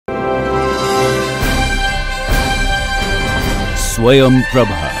Swayam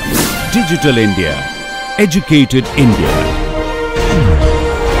Prabha. Digital India. Educated India.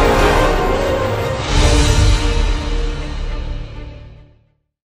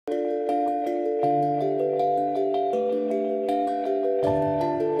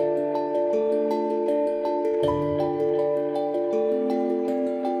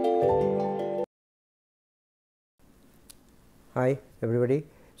 Hi everybody.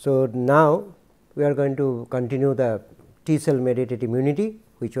 So, now we are going to continue the T cell mediated immunity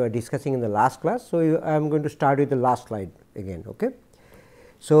which we are discussing in the last class. So, I am going to start with the last slide again. Okay.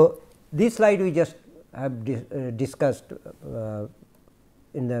 So, this slide we just have discussed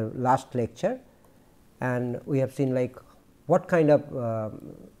in the last lecture, and we have seen like what kind of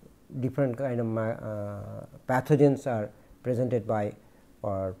different kind of pathogens are presented by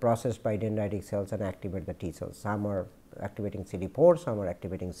or processed by dendritic cells and activate the T cells. Some are activating CD4, some are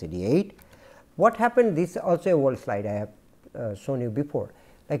activating CD8. What happened, this is also a old slide I have shown you before,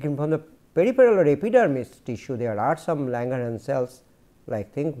 like from the peripheral or epidermis tissue there are some Langerhans cells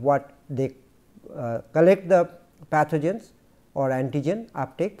like thing what they collect the pathogens or antigen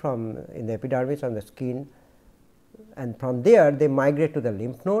uptake from in the epidermis on the skin, and from there they migrate to the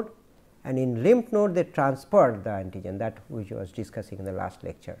lymph node, and in lymph node they transfer the antigen, that which I was discussing in the last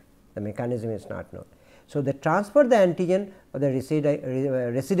lecture. The mechanism is not known. So, they transfer the antigen of the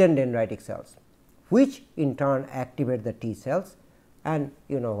resident dendritic cells, which in turn activate the T cells, and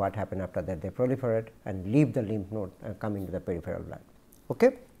you know what happened after that, they proliferate and leave the lymph node and come into the peripheral blood.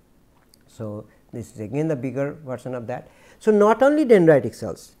 Okay. So, this is again the bigger version of that. So, not only dendritic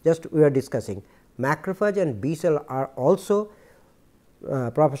cells, just we are discussing macrophage and B cell are also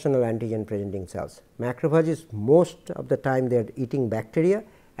professional antigen presenting cells. Macrophage is most of the time they are eating bacteria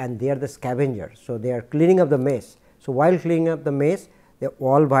and they are the scavengers. So, they are cleaning up the mess. So, while cleaning up the mess, the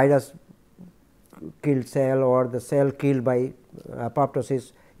all virus killed cell or the cell killed by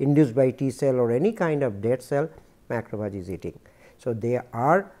apoptosis induced by T cell or any kind of dead cell, macrophage is eating. So, they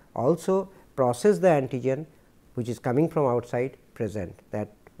are also process the antigen which is coming from outside present,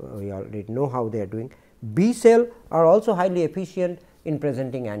 that we already know how they are doing. B cell are also highly efficient in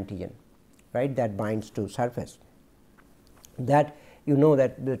presenting antigen, right, that binds to surface, that you know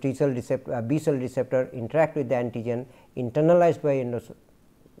that the T cell receptor B cell receptor interact with the antigen internalized by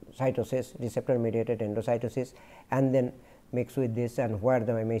endocytosis, receptor mediated endocytosis, and then mix with this, and where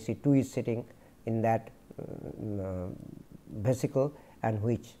the MHC2 is sitting in that vesicle and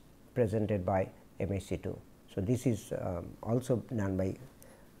which presented by MHC2. So, this is also done by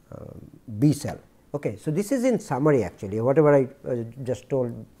B cell. Okay. So, this is in summary actually whatever I just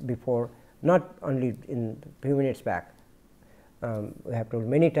told before, not only in few minutes back, we have told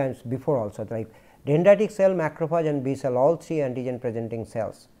many times before also, like dendritic cell, macrophage and B cell, all three antigen presenting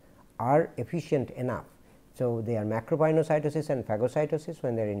cells are efficient enough. So, they are macropinocytosis and phagocytosis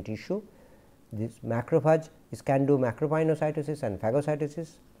when they are in tissue. This macrophage can do macropinocytosis and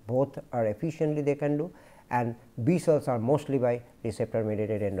phagocytosis, both are efficiently they can do, and B cells are mostly by receptor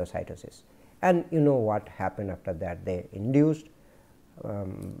mediated endocytosis. And you know what happened after that, they induced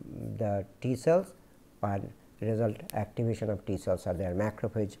the T cells, and result activation of T cells are there.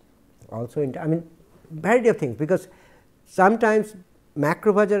 Macrophage also I mean variety of things, because sometimes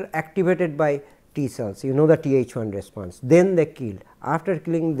macrophage are activated by T cells, you know the Th1 response, then they kill. After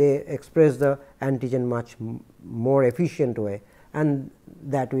killing they express the antigen much more efficient way, and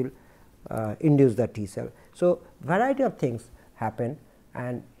that will induce the T cell. So, variety of things happen,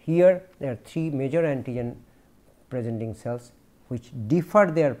 and here there are three major antigen presenting cells which differ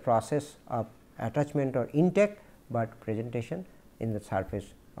their process of attachment or intake, but presentation in the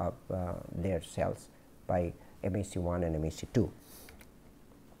surface of their cells by MHC1 and MHC2.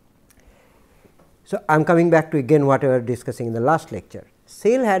 So, I am coming back to again what we were discussing in the last lecture.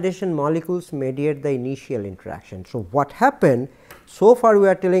 Cell adhesion molecules mediate the initial interaction. So, what happened, so far we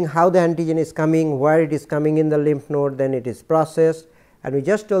are telling how the antigen is coming, where it is coming in the lymph node, then it is processed, and we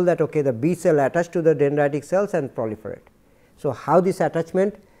just told that okay, the B cell attached to the dendritic cells and proliferate. So, how this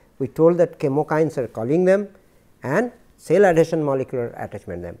attachment, we told that chemokines are calling them and cell adhesion molecular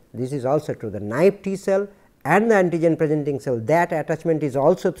attachment them. This is also true, the naive T cell and the antigen presenting cell, that attachment is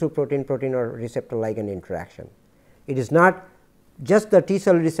also through protein or receptor ligand interaction. It is not just the T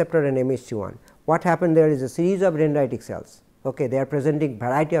cell receptor and MHC1. What happened there is a series of dendritic cells, okay, they are presenting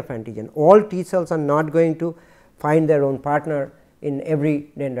variety of antigen. All T cells are not going to find their own partner in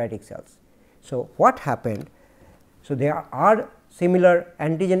every dendritic cells. So, what happened? So, there are similar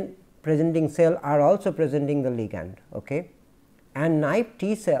antigen presenting cell are also presenting the ligand, okay, and naive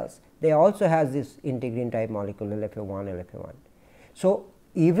T cells they also has this integrin type molecule LFA1, LFA1. So,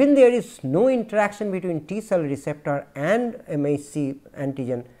 even there is no interaction between T cell receptor and MHC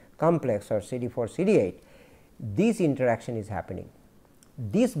antigen complex or CD4 CD8, this interaction is happening.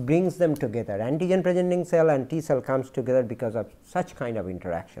 This brings them together, antigen presenting cell and T cell comes together because of such kind of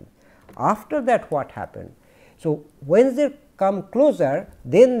interaction. After that what happened? So, when they come closer,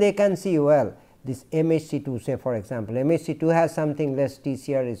 then they can see, well, this MHC2, say for example, MHC2 has something less,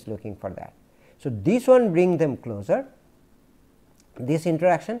 TCR is looking for that. So, this one bring them closer, this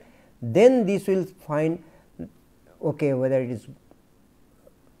interaction, then this will find okay, whether it is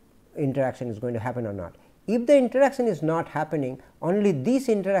interaction is going to happen or not. If the interaction is not happening, only this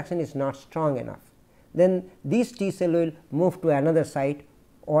interaction is not strong enough, then this T cell will move to another site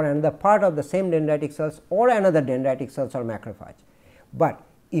or another part of the same dendritic cells or another dendritic cells or macrophage. But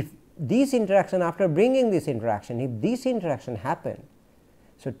if this interaction, after bringing this interaction, if this interaction happen,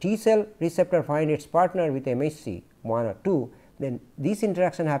 so T cell receptor find its partner with MHC 1 or 2, then this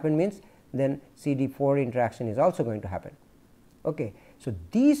interaction happen means then CD4 interaction is also going to happen. Okay. So,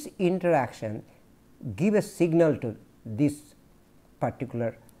 this interaction give a signal to this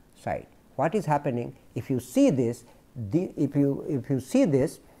particular site. What is happening? If you see this, if you see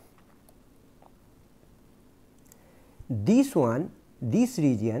this one, this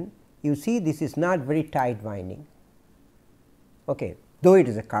region, you see this is not very tight binding. Okay. Though it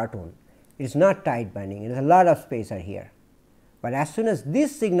is a cartoon, it is not tight binding, it is a lot of space are here. But as soon as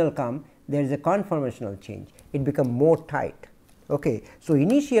this signal come, there is a conformational change, it become more tight. Okay. So,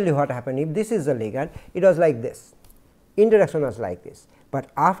 initially what happened, if this is the ligand, it was like this, interaction was like this, but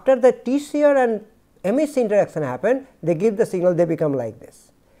after the TCR and MHC interaction happened, they give the signal, they become like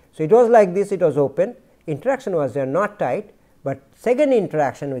this. So, it was like this, it was open, interaction was there, not tight, but second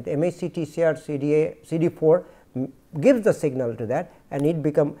interaction with MHC, TCR, CD4 gives the signal to that, and it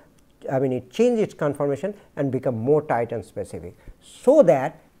become, I mean it change its conformation and become more tight and specific, so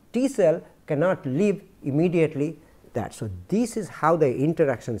that T cell cannot leave immediately that. So, this is how the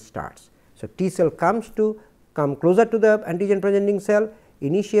interaction starts. So, T cell come closer to the antigen presenting cell,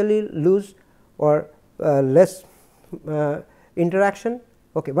 initially lose or less interaction.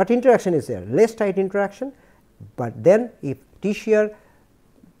 Okay, what interaction is there? Less tight interaction, but then if T cell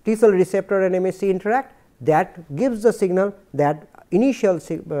receptor and MHC interact, that gives the signal that initial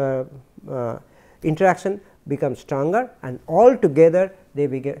interaction becomes stronger, and all together they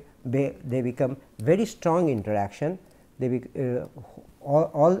become very strong interaction.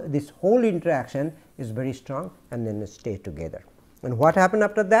 All this whole interaction is very strong, and then they stay together. And what happened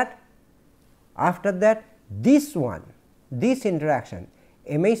after that? After that, this interaction,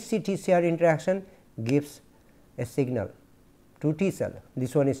 MHC TCR interaction gives a signal to T cell.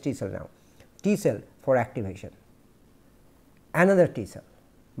 This one is T cell now. T cell for activation, another T cell,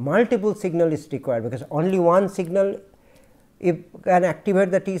 multiple signal is required, because only one signal if can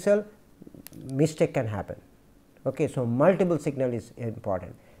activate the T cell, mistake can happen. Okay. So, multiple signal is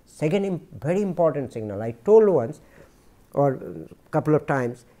important. Second very important signal, I told once or couple of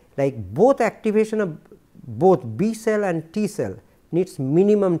times, like both activation of both B cell and T cell needs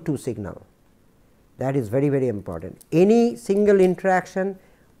minimum 2 signal. That is very, very important. Any single interaction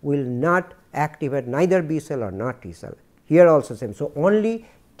will not activate neither B cell or not T cell. Here also same. So, only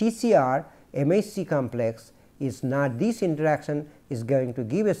TCR MHC complex is not, this interaction is going to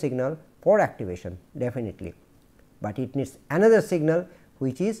give a signal for activation definitely, but it needs another signal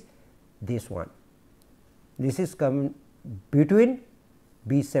which is this one. This is come between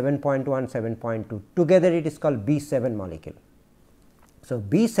B7.1 7.2, together it is called B7 molecule. So,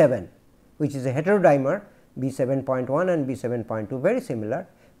 B7 which is a heterodimer, B7.1 and B7.2 very similar.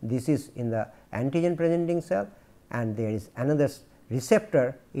 This is in the antigen presenting cell, and there is another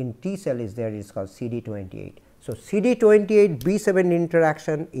receptor in T cell is there, it is called CD28. So, CD28 B7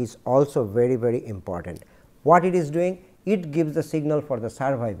 interaction is also very, very important. What it is doing? It gives the signal for the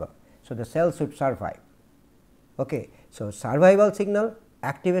survival. So, the cell should survive. Okay. So, survival signal,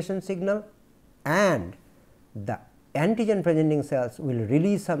 activation signal, and the antigen presenting cells will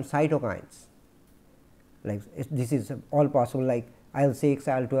release some cytokines, like this is all possible, like IL-6,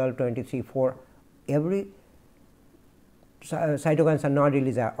 IL-12, 23, 4, every cytokines are not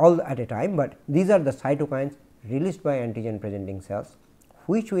released all at a time, but these are the cytokines released by antigen presenting cells,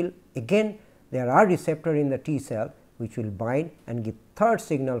 which will again there are receptor in the T cell which will bind and give third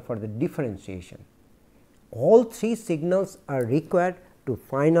signal for the differentiation. All 3 signals are required to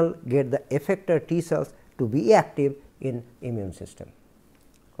get the effector T cells to be active in immune system.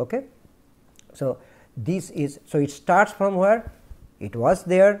 Okay. So, this is, so it starts from where it was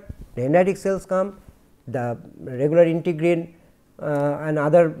there, dendritic cells come, the regular integrin and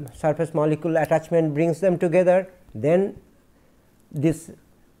other surface molecule attachment brings them together, then this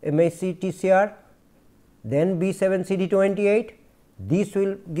MHC TCR, then B7 CD28. This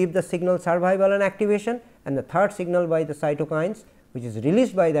will give the signal survival and activation, and the third signal by the cytokines, which is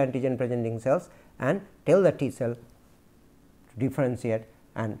released by the antigen presenting cells and tell the T cell to differentiate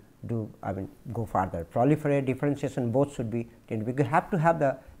and do go further. Proliferate, differentiation, both should be tended. We have to have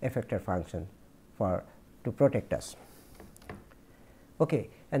the effector function for to protect us. Okay.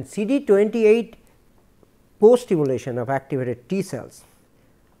 And CD28 post stimulation of activated T cells,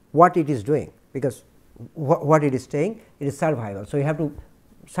 what it is doing, because what it is saying, it is survival. So, you have to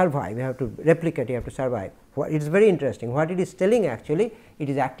survive, you have to replicate, you have to survive. It is very interesting. What it is telling actually, it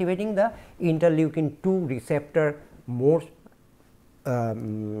is activating the interleukin 2 receptor, more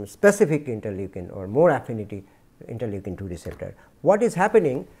specific interleukin or more affinity interleukin 2 receptor. What is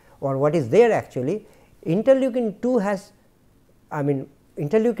happening or what is there actually, interleukin 2 has,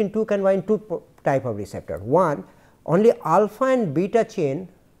 interleukin 2 can bind two type of receptor. One, only alpha and beta chain,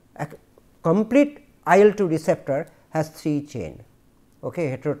 a complete IL-2 receptor has 3 chain,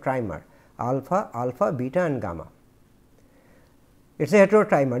 okay, heterotrimer, alpha, beta and gamma. It is a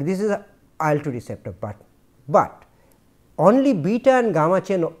heterotrimer. This is a IL-2 receptor, but only beta and gamma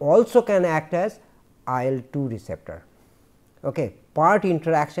chain also can act as IL-2 receptor. Okay. Part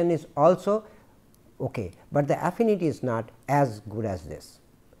interaction is also okay, but the affinity is not as good as this,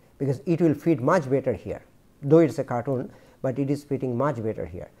 because it will fit much better here, though it is a cartoon, but it is fitting much better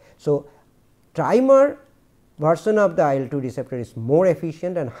here. So, trimer version of the IL-2 receptor is more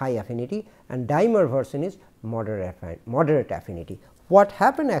efficient and high affinity, and dimer version is moderate affinity. What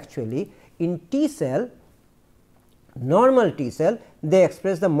happened actually in T cell, normal T cell, they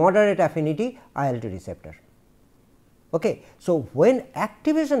express the moderate affinity IL-2 receptor. Okay. So, when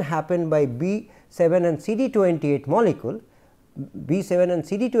activation happened by B7 and CD28 molecule,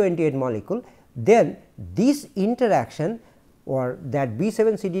 then this interaction or that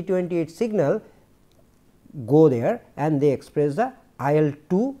B7 CD28 signal go there and they express the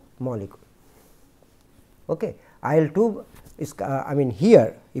IL-2 molecule. Okay. IL-2 is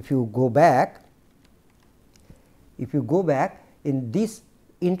here, if you go back in this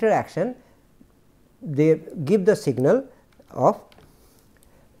interaction, they give the signal of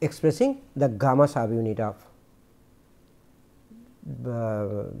expressing the gamma subunit of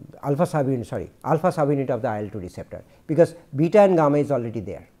alpha subunit of the IL-2 receptor, because beta and gamma is already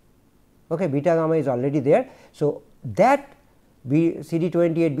there. Okay, beta gamma is already there. So, that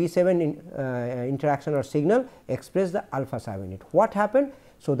CD28 B7 interaction or signal express the alpha subunit. What happened?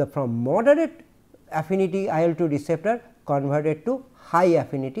 So, the from moderate affinity IL-2 receptor converted to high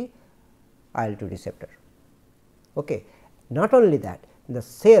affinity IL-2 receptor. Okay. Not only that, the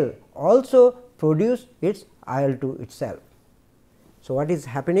cell also produce its IL-2 itself. So, what is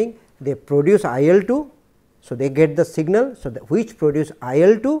happening? They produce IL-2. So, they get the signal, so which produce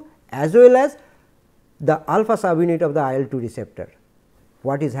IL-2 as well as the alpha subunit of the IL-2 receptor.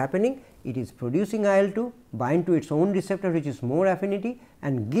 What is happening? It is producing IL-2, bind to its own receptor, which is more affinity,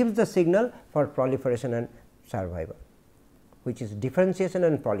 and gives the signal for proliferation and survival, which is differentiation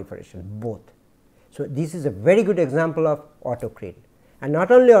and proliferation both. So, this is a very good example of autocrine, and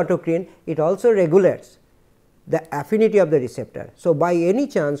not only autocrine, it also regulates the affinity of the receptor. So, by any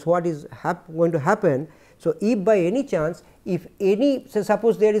chance what is going to happen? So, if by any chance, if any, so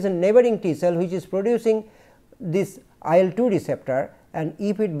suppose there is a neighboring T cell which is producing this IL-2 receptor, and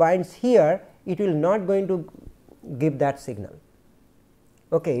if it binds here, it will not going to give that signal.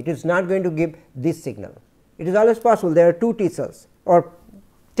 Okay, it is not going to give this signal. It is always possible there are 2 T cells or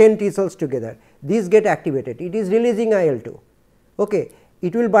 10 T cells together, these get activated, it is releasing IL-2. Okay,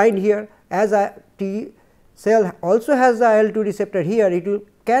 it will bind here, as a T cell also has the IL-2 receptor here, it will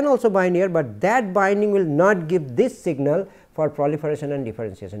can also bind here, but that binding will not give this signal for proliferation and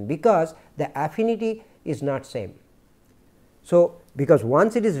differentiation, because the affinity is not same. So, because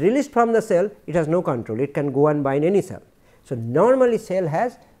once it is released from the cell, it has no control, it can go and bind any cell. So, normally cell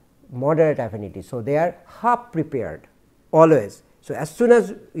has moderate affinity. So, they are half prepared always. So, as soon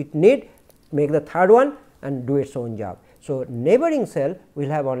as it need, make the third one and do its own job. So, neighboring cell will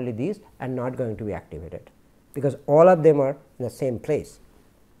have only these and not going to be activated, because all of them are in the same place.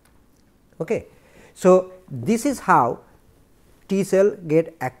 Okay. So, this is how T cell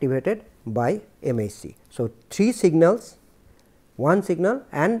get activated by MHC. So, 3 signals, 1 signal,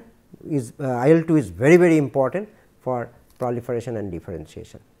 and is IL-2 is very important for proliferation and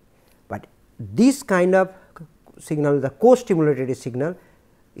differentiation. But this kind of signal, the co-stimulatory signal,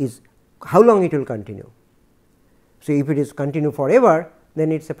 is how long it will continue. So, if it is continue forever,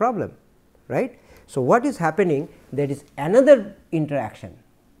 then it is a problem, right. So, what is happening? There is another interaction,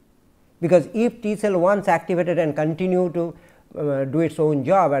 because if T cell once activated and continue to do its own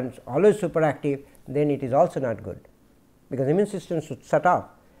job and always superactive, then it is also not good, because immune system should shut off.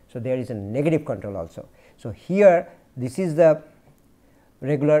 So, there is a negative control also. So, here this is the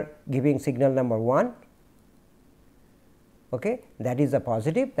regular giving signal number 1, okay. That is the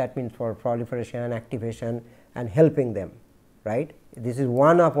positive, that means for proliferation, activation and helping them, right. This is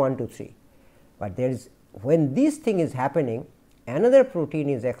 1 of 1, 2, 3, but there is, when this thing is happening, another protein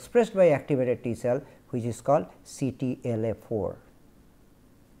is expressed by activated T cell, which is called CTLA4.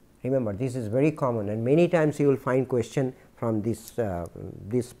 Remember, this is very common and many times you will find question from this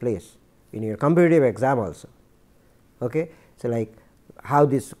this place in your competitive exam also. Okay. So, like how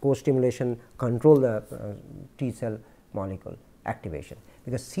this co-stimulation control the T cell molecule activation,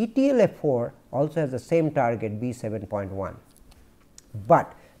 because CTLA4 also has the same target B7.1,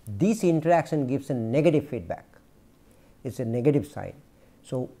 but this interaction gives a negative feedback, it is a negative sign.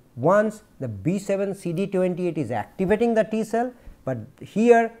 So, once the B7 CD28 is activating the T cell, but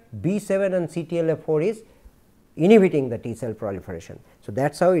here B7 and CTLA4 is inhibiting the T cell proliferation. So,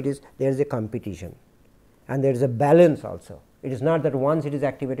 that is how it is, there is a competition and there is a balance also. It is not that once it is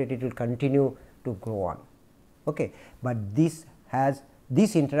activated it will continue to go on, okay. But this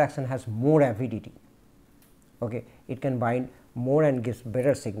interaction has more avidity, okay. It can bind more and gives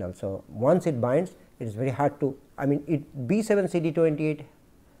better signal. So, once it binds, it is very hard to, I mean it B7 CD28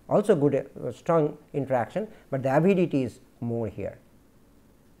 also good strong interaction, but the avidity is more here,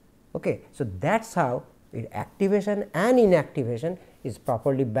 okay. So, that is how activation and inactivation is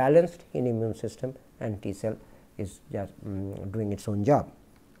properly balanced in immune system and T cell is just doing its own job.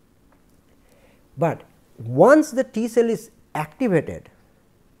 But once the T cell is activated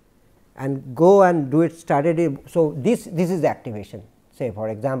and go and do its started, so this is the activation, say for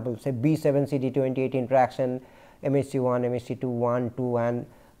example, say B7 CD28 interaction, MHC1, MHC2, 1, 2 and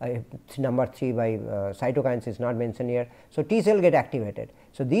number 3 by cytokines is not mentioned here. So, T cell get activated.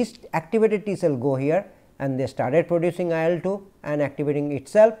 So, these activated T cell go here and they started producing IL-2 and activating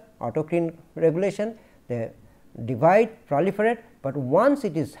itself, autocrine regulation, they divide, proliferate, but once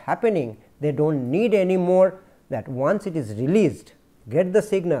it is happening they do not need any more, that once it is released, get the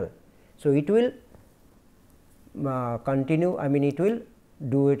signal. So, it will continue, I mean it will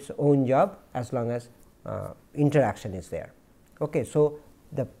do its own job as long as interaction is there. Okay. So,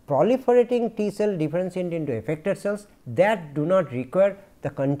 the proliferating T cell differentiate into effector cells that do not require the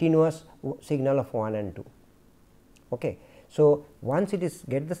continuous signal of 1 and 2. Okay. So, once it is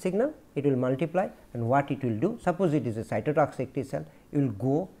get the signal, it will multiply and what it will do, suppose it is a cytotoxic T cell, it will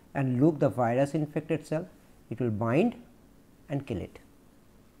go and look the virus infected cell, it will bind and kill it.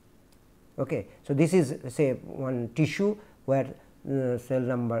 Okay. So, this is say one tissue where cell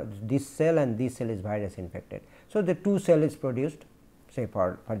number, this cell and this cell is virus infected. So, the 2 cell is produced, say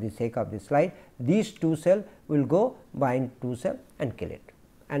for the sake of this slide, these 2 cell will go bind 2 cell and kill it.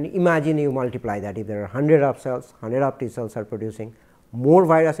 And imagine you multiply that, if there are 100 of cells, 100 of T cells are producing more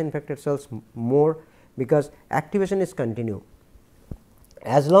virus infected cells, more, because activation is continued.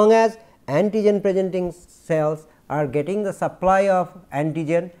 As long as antigen presenting cells are getting the supply of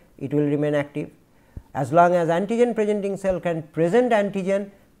antigen, it will remain active. As long as antigen presenting cell can present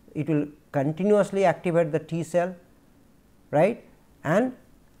antigen, it will continuously activate the T cell, right, and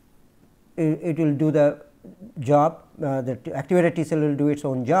it will do the job, the activated T cell will do its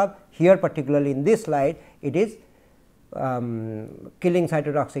own job. Here particularly in this slide it is killing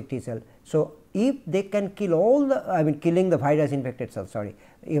cytotoxic T cell. So, if they can kill all the, I mean killing the virus infected cell, sorry,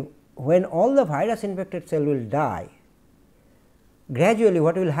 if when all the virus infected cell will die, gradually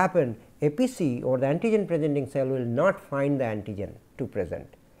what will happen, APC or the antigen presenting cell will not find the antigen to present.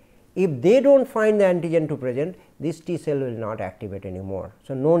 If they do not find the antigen to present, this T cell will not activate anymore.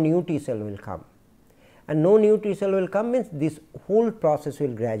 So, no new T cell will come, and no new T cell will come means this whole process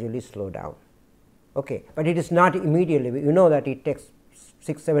will gradually slow down. Okay. But it is not immediately, you know that it takes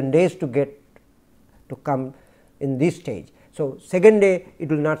 6-7 days to get to come in this stage. So, second day it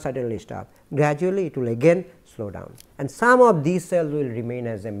will not suddenly stop, gradually it will again slow down, and some of these cells will remain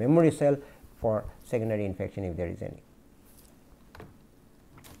as a memory cell for secondary infection if there is any.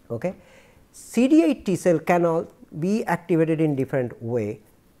 Okay. CD8 T cell can all be activated in different way,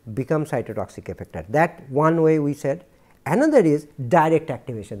 become cytotoxic effector, that one way we said. Another is direct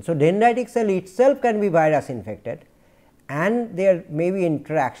activation. So, dendritic cell itself can be virus infected and there may be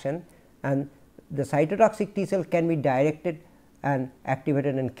interaction, and the cytotoxic T cell can be directed and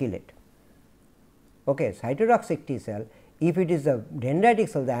activated and kill it. Okay. Cytotoxic T cell, if it is the dendritic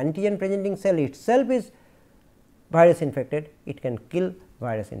cell, the antigen presenting cell itself is virus infected, it can kill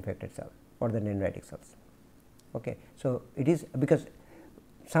virus infected cell or the dendritic cells. Okay. So, it is because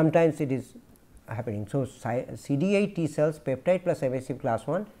sometimes it is happening. So, CD8 T cells peptide plus MHC class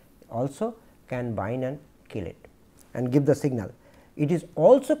 1 also can bind and kill it and give the signal. It is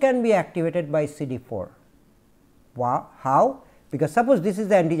also can be activated by CD4. Wow. How? Because suppose this is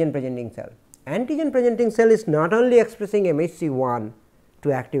the antigen presenting cell. Antigen presenting cell is not only expressing MHC1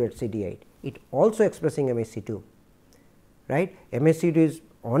 to activate CD8, it also expressing MHC2, right. MHC2 is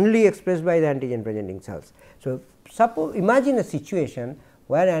only expressed by the antigen presenting cells. So, suppose imagine a situation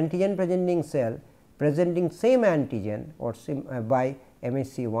where antigen presenting cell presenting same antigen or by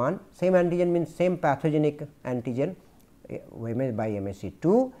MHC1, same antigen means same pathogenic antigen by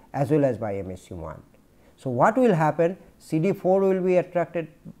MHC2 as well as by MHC1. So, what will happen? CD4 will be attracted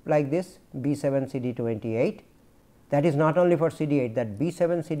like this B7 CD28, that is not only for CD8, that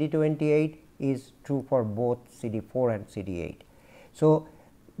B7 CD28 is true for both CD4 and CD8. So,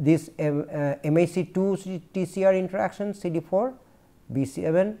 this MHC2 TCR interaction CD4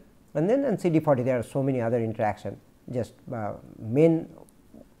 B7 and then CD40, there are so many other interactions, just main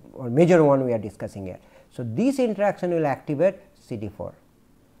or major one we are discussing here. So, this interaction will activate CD4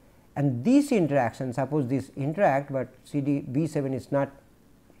 and these interactions, suppose this interact, but B7 is not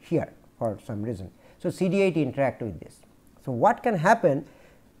here for some reason. So, CD8 interact with this. So, what can happen?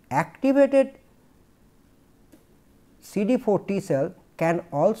 Activated CD4 T cell can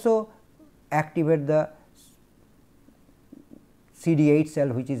also activate the CD8 cell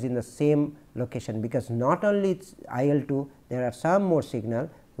which is in the same location, because not only it's IL2, there are some more signal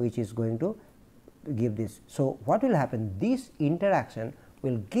which is going to give this. So, what will happen? This interaction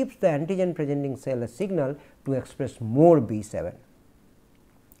will give the antigen presenting cell a signal to express more B7.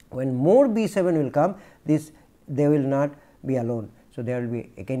 When more B7 will come, this they will not be alone. So, there will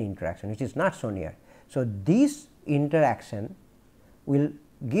be again interaction which is not shown here. So, this interaction will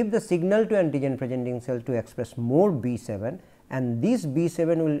give the signal to antigen presenting cell to express more B7 and this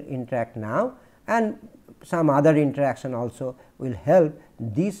B7 will interact now and some other interaction also will help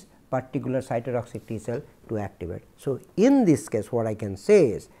this particular cytotoxic T cell to activate. So, in this case what I can say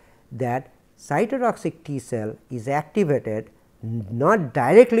is that cytotoxic T cell is activated not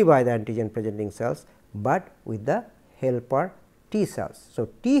directly by the antigen presenting cells, but with the helper T cells. So,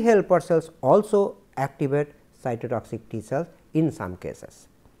 T helper cells also activate cytotoxic T cells in some cases.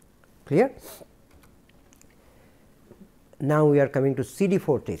 Clear? Now, we are coming to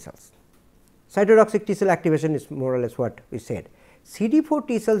CD4 T cells. Cytotoxic T cell activation is more or less what we said. CD4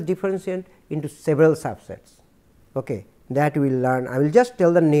 T cells differentiate into several subsets, okay, that we will learn. I will just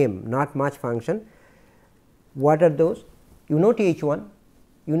tell the name, not much function. What are those? You know Th1,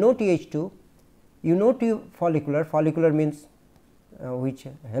 you know Th2, you know T follicular, follicular means which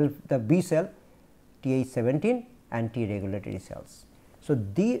help the B cell, Th17 and T regulatory cells. So,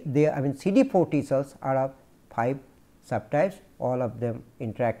 CD4 T cells are of 5 subtypes, all of them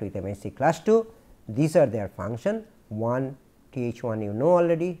interact with MHC class 2. These are their function. 1 Th1 you know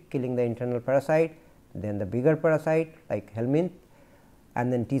already, killing the internal parasite, then the bigger parasite like helminth,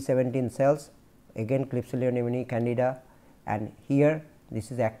 and then T17 cells again Klebsiella pneumoniae, Candida, and here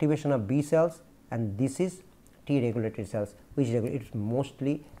this is activation of B cells and this is T regulatory cells, which it is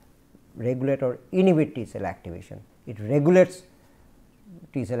mostly regulate or inhibit T cell activation. It regulates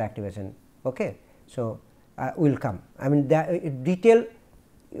T cell activation. Okay. So, will come. I mean that detail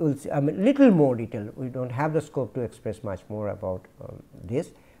you will see, I mean little more detail, we do not have the scope to express much more about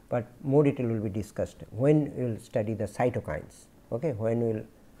this, but more detail will be discussed when we will study the cytokines. Okay. When we will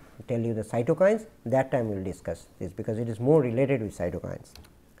tell you the cytokines, that time we will discuss this, because it is more related with cytokines.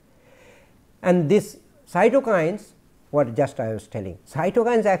 And this cytokines, what just I was telling,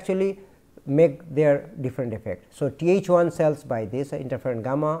 cytokines actually make their different effect. So, Th1 cells by this interferon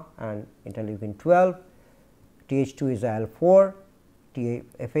gamma and interleukin 12, Th2 is IL4,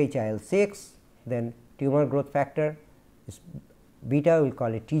 FH IL6, then tumor growth factor is beta, we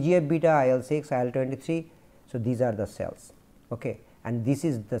call it TGF beta, IL6, IL23. So, these are the cells, okay. And this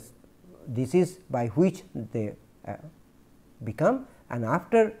is by which they become, and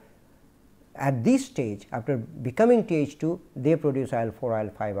after at this stage after becoming Th2 they produce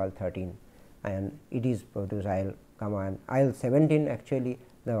IL4, IL5, IL13 and it is produce IL gamma and IL17 actually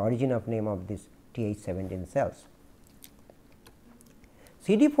the origin of name of this Th17 cells.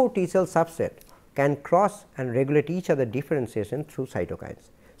 CD4 T cell subset can cross and regulate each other differentiation through cytokines.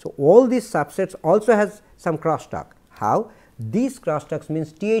 So, all these subsets also has some crosstalk. How? These crosstalks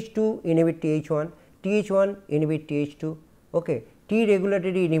means Th2 inhibit Th1, Th1 inhibit Th2, okay. T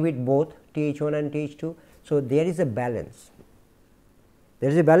regulatory inhibit both Th1 and Th2. So, there is a balance. There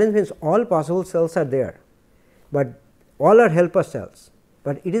is a balance means all possible cells are there, but all are helper cells,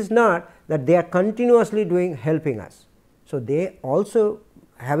 but it is not that they are continuously helping us. So, they also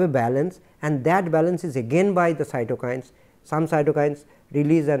have a balance, and that balance is again by the cytokines. Some cytokines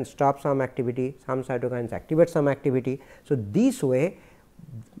release and stop some activity, some cytokines activate some activity. So, this way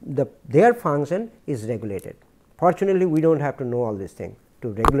their function is regulated. Fortunately, we do not have to know all these things to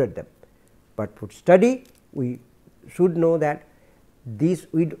regulate them, but for study we should know that these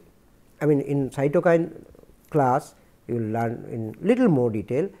I mean in cytokine class you will learn in little more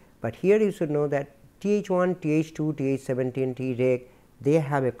detail, but here you should know that Th1, Th2, Th17, Treg, they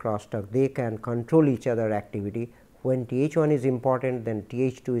have a crosstalk, they can control each other activity. When Th1 is important, then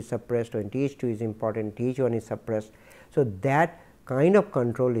Th2 is suppressed, when Th2 is important, Th1 is suppressed. So, that kind of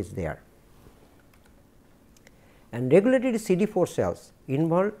control is there. And regulated CD4 cells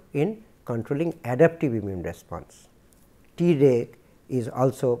involved in controlling adaptive immune response. Treg is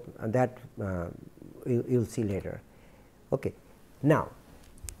also that you will see later. Okay. Now,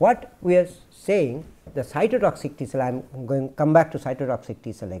 what we are saying, the cytotoxic T cell, I am going to come back to cytotoxic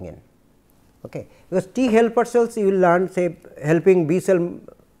T cell again. Okay. Because T helper cells you will learn, say helping B cell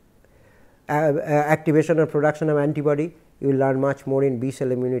activation or production of antibody, you will learn much more in B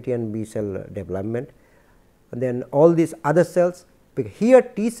cell immunity and B cell development. And then all these other cells, here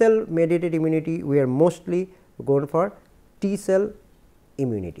T cell mediated immunity, we are mostly going for T cell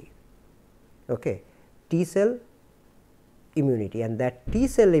immunity. Okay. T cell immunity, and that T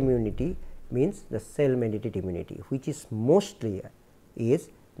cell immunity means the cell mediated immunity, which is mostly is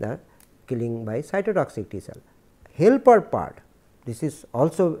the killing by cytotoxic T cell. Helper part, this is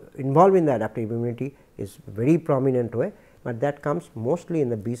also involved in the adaptive immunity, is very prominent way, but that comes mostly in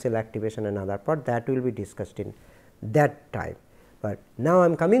the B cell activation and other part, that will be discussed in that time. But now I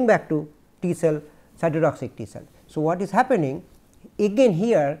am coming back to T cell, cytotoxic T cell. So, what is happening again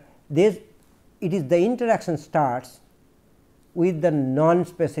here, it is the interaction starts with the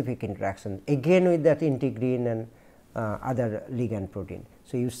non-specific interaction, again with that integrin and other ligand protein.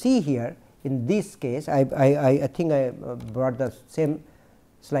 So, you see here in this case, I think I brought the same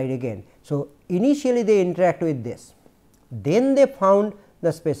slide again. So, initially they interact with this, then they found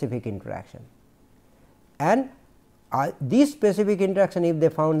the specific interaction, and this specific interaction, if they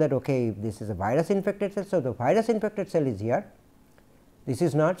found that okay, if this is a virus infected cell. So, the virus infected cell is here, this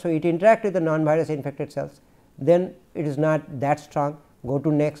is not. So, it interacts with the non-virus infected cells, then it is not that strong, go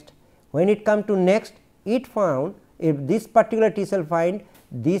to next. When it come to next, it found, if this particular T cell find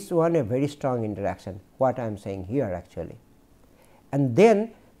this one a very strong interaction, what I am saying here actually, and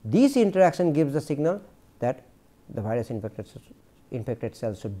then this interaction gives the signal that the virus infected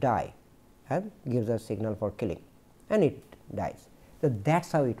cells should die and gives a signal for killing, and it dies. So, that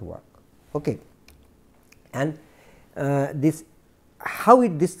is how it works. Okay. And this how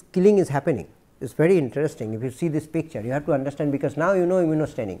this killing is happening is very interesting. If you see this picture, you have to understand, because now you know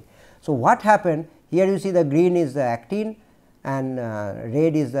immunostaining. So, what happened here, you see the green is the actin and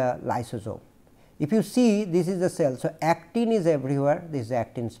red is the lysosome. If you see, this is the cell. So, actin is everywhere, this is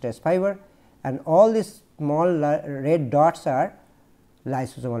actin stress fiber, and all these small red dots are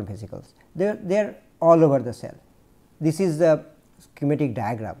lysosomal vesicles. They are all over the cell. This is the schematic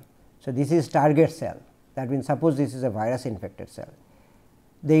diagram. So, this is target cell, that means suppose this is a virus infected cell,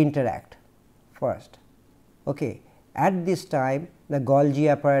 they interact first. Okay. At this time, the Golgi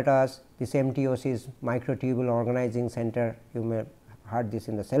apparatus, this MTOC, microtubule organizing center, you may have heard this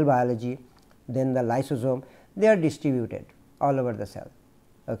in the cell biology, then the lysosome, they are distributed all over the cell.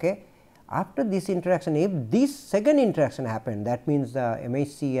 Okay. After this interaction, if this second interaction happened, that means the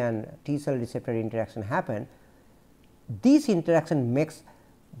MHC and T cell receptor interaction happen, this interaction makes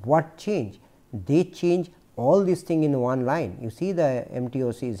what change? They change all these thing in one line. You see the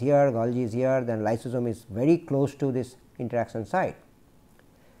MTOC is here, Golgi is here, then lysosome is very close to this interaction site.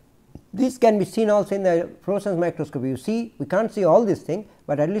 This can be seen also in the fluorescence microscopy. You see, we can't see all this thing,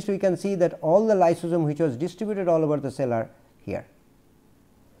 but at least we can see that all the lysosome which was distributed all over the cell are here.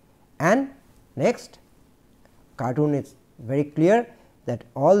 And next, cartoon is very clear that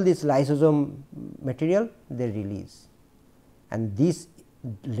all this lysosome material they release, and these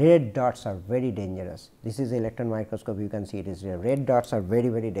red dots are very dangerous. This is electron microscope, you can see it is here. Red dots are very,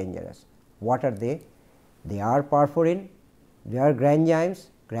 very dangerous. What are they? They are porphyrin, they are granzymes,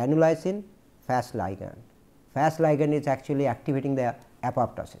 granulysin, Fas ligand. Fas ligand is actually activating the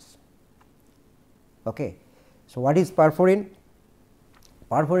apoptosis. Okay. So, what is porphyrin?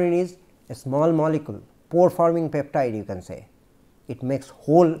 Porphyrin is a small molecule, pore forming peptide, you can say. It makes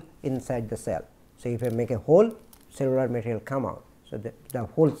hole inside the cell. So, if I make a hole, cellular material come out. So, the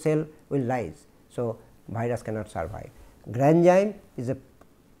whole cell will lyse. So, virus cannot survive. Granzyme is a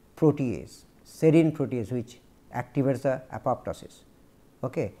protease, serine protease, which activates the apoptosis.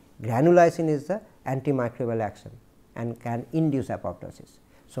 Okay. Granulysin is the antimicrobial action and can induce apoptosis.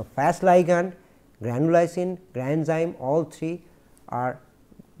 So, Fas ligand, granulysin, granzyme, all three are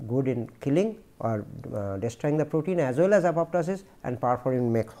good in killing or destroying the protein as well as apoptosis, and perforin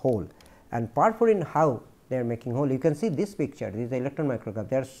makes whole. And perforin, how they are making whole? You can see this picture, this is the electron micrograph.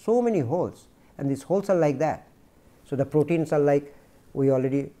 There are so many holes, and these holes are like that. So, the proteins are like we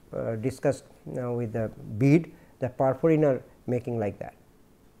already discussed with the bead, the perforin are making like that.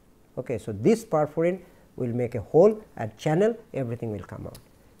 Okay. So, this perforin will make a hole and channel, everything will come out.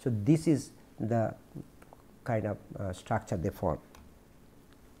 So, this is the kind of structure they form.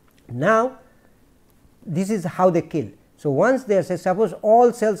 Now, this is how they kill. So, once they say, suppose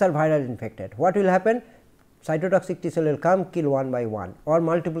all cells are viral infected, what will happen? Cytotoxic T cell will come, kill one by one, or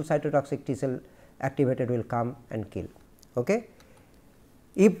multiple cytotoxic T cell activated will come and kill. Okay.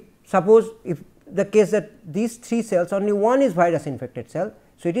 If suppose if the case that these 3 cells, only one is virus infected cell,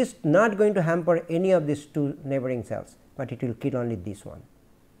 so it is not going to hamper any of these 2 neighboring cells, but it will kill only this one.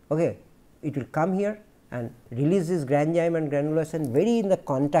 Okay. It will come here and release this granzyme and granulysin very in the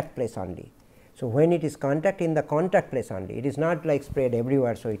contact place only. So, when it is in the contact place only, it is not like spread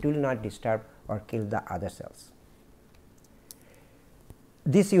everywhere. So, it will not disturb or kill the other cells.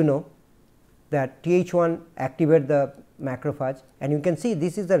 This you know that Th1 activate the macrophage, and you can see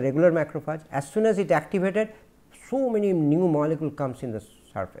this is the regular macrophage. As soon as it activated, so many new molecule comes in the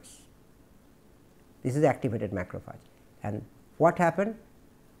surface. This is the activated macrophage, and what happened?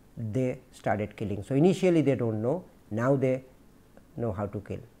 They started killing. So, initially they do not know, now they know how to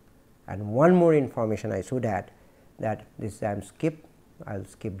kill. And one more information I should add, that this I am I will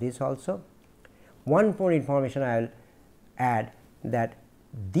skip this also. One more information I will add, that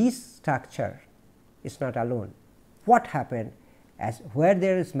this structure is not alone. What happened as where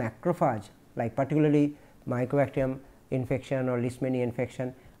there is macrophage, like particularly Mycobacterium infection or Leishmania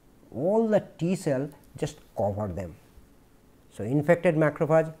infection, all the T cell just cover them. So, infected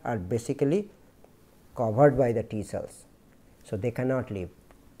macrophage are basically covered by the T cells. So, they cannot live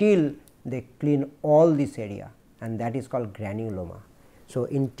till they clean all this area, and that is called granuloma. So,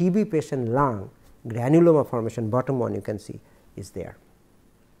 in TB patient lung, granuloma formation, bottom one you can see is there.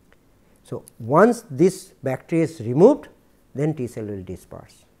 So, once this bacteria is removed, then T cell will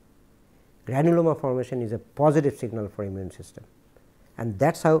disperse. Granuloma formation is a positive signal for immune system, and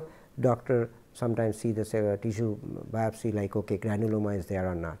that is how doctor sometimes see the tissue biopsy like, okay, granuloma is there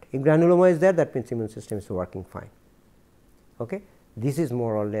or not. If granuloma is there, that means immune system is working fine. Okay. This is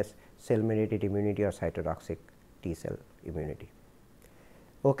more or less cell mediated immunity or cytotoxic T cell immunity.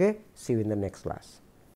 Okay. See you in the next class.